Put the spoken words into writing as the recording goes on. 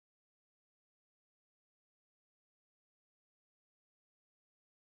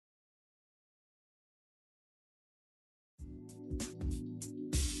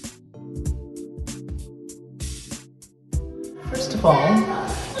First of all,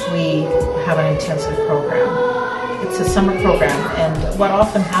 we have an intensive program. It's a summer program, and what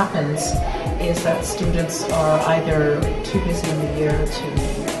often happens is that students are either too busy in the year to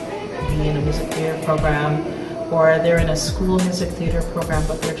be in a music theater program, or they're in a school music theater program,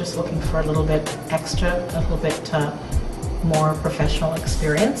 but they're just looking for a little bit extra, a little bit more professional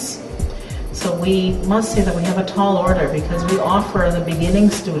experience. So we must say that we have a tall order, because we offer the beginning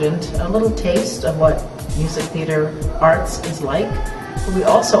student a little taste of what music theater arts is like, but we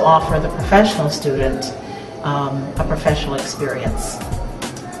also offer the professional student a professional experience.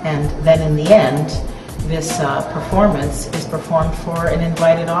 And then in the end, this performance is performed for an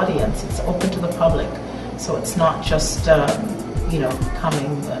invited audience. It's open to the public. So it's not just, parents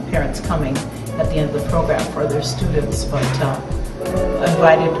coming at the end of the program for their students, but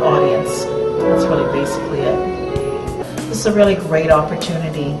invited audience. That's really basically it. This is a really great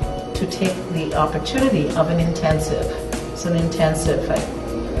opportunity to take the opportunity of an intensive. It's an intensive,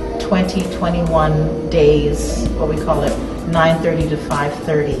 21 days, what we call it, 9:30 to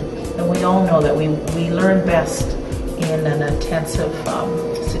 5:30. And we all know that we learn best in an intensive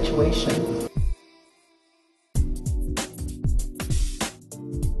situation.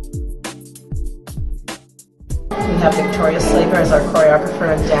 We have Victoria Slaver as our choreographer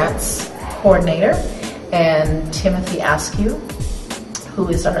and dance coordinator, and Timothy Askew, who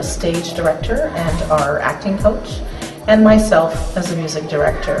is our stage director and our acting coach, and myself as a music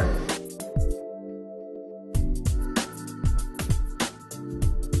director.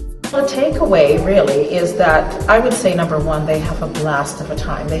 The takeaway really is that I would say, number one, they have a blast of a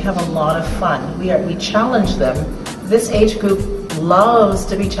time. They have a lot of fun. We challenge them. This age group loves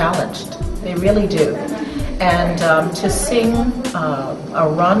to be challenged. They really do. And to sing a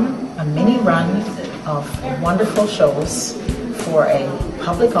mini run of wonderful shows for a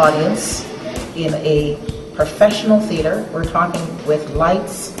public audience in a professional theater. We're talking with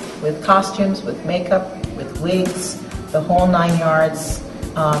lights, with costumes, with makeup, with wigs, the whole 9 yards.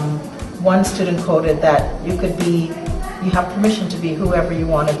 One student quoted that you have permission to be whoever you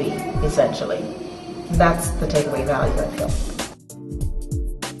want to be, essentially. That's the takeaway value, I feel.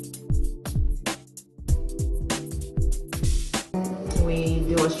 We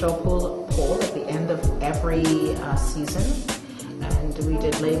do a show poll at the end of every season, and we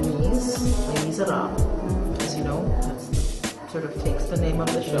did Les Miserables. As you know, that sort of takes the name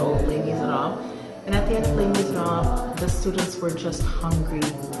of the show, Les Miserables. And at the end of Les Miserables, the students were just hungry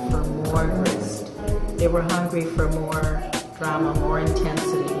for more grist. They were hungry for more drama, more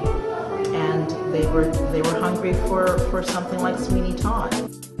intensity, and they were hungry for something like Sweeney Todd.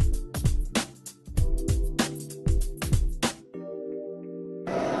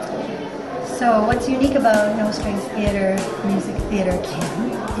 So what's unique about No Strings Theatre Music Theatre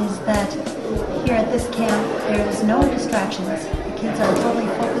Camp is that here at this camp there's no distractions. The kids are totally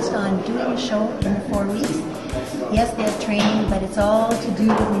focused on doing a show in the 4 weeks. Yes, they have training, but it's all to do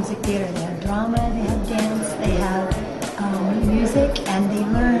with music theatre. They have drama, they have dance, they have music, and they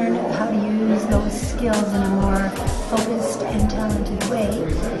learn how to use those skills in a more focused and talented way.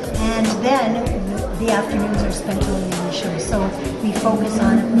 And then the afternoons are spent doing the show, so we focus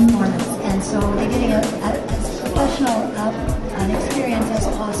on a performance. And so they're getting as professional an experience as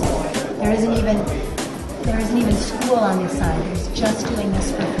possible. There isn't even school on this side. There's just doing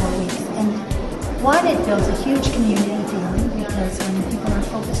this for 4 weeks. And one, it builds a huge community feeling, because when people are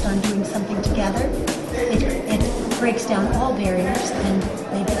focused on doing something together, it breaks down all barriers and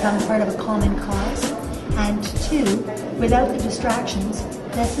they become part of a common cause. And two, without the distractions,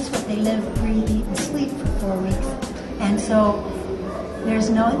 this is what they live, breathe, eat, and sleep for 4 weeks. And so there's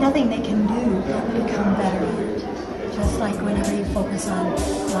nothing they can do that will become better at it. Just like whenever you focus on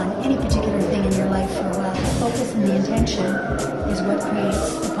any particular thing in your life for a while, the focus and the intention is what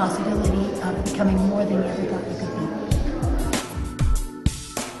creates the possibility of becoming more than you ever thought you could be.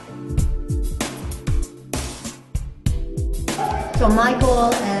 So my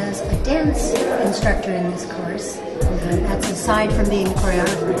goal as a dance instructor in this course, that's aside from being a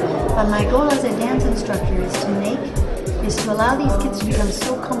choreographer, but my goal as a dance instructor is to allow these kids to become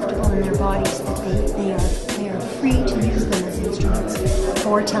so comfortable in their bodies that they are free to use them as instruments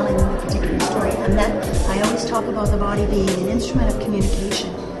for telling them a particular story. And that I always talk about the body being an instrument of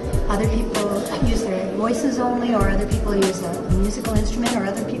communication. Other people use their voices only, or other people use a musical instrument, or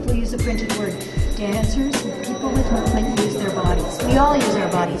other people use a printed word. Dancers, people with movement use their bodies. We all use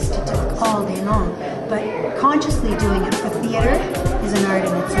our bodies to talk all day long, but consciously doing it for theater is an art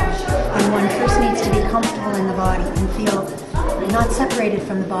in itself. And one first needs to be comfortable in the body and feel not separated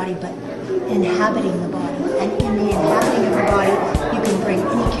from the body, but inhabiting the body. And in the inhabiting of the body, you can bring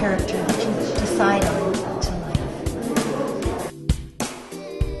any character that you decide on to life.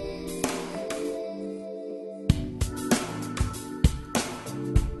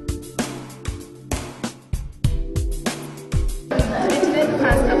 I did it the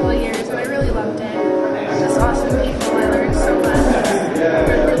past couple of years and I really loved it. Just awesome people. I learned so much.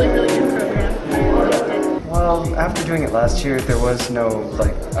 Really, really good program. I loved it. Well, after doing it last year, there was no,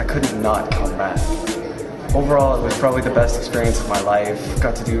 I couldn't not come back. Overall, it was probably the best experience of my life.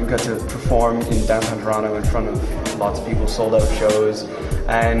 Got to perform in downtown Toronto in front of lots of people, sold out shows,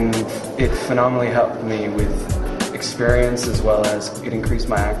 and it phenomenally helped me with experience as well as it increased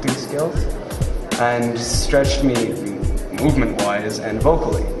my acting skills and stretched me movement-wise and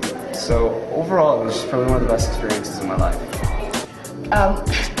vocally. So overall, it was probably one of the best experiences of my life.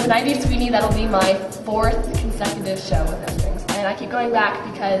 When I do Sweeney, that'll be my 4th consecutive show with No Strings, and I keep going back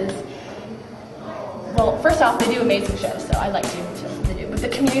because, well, first off, they do amazing shows, so I like doing the shows that they do. But the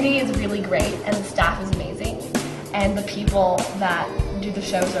community is really great, and the staff is amazing, and the people that do the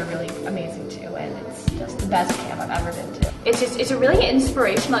shows are really amazing too, and it's just the best camp I've ever been to. It's a really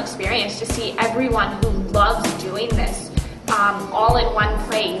inspirational experience to see everyone who loves doing this all in one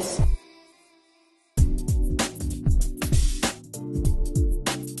place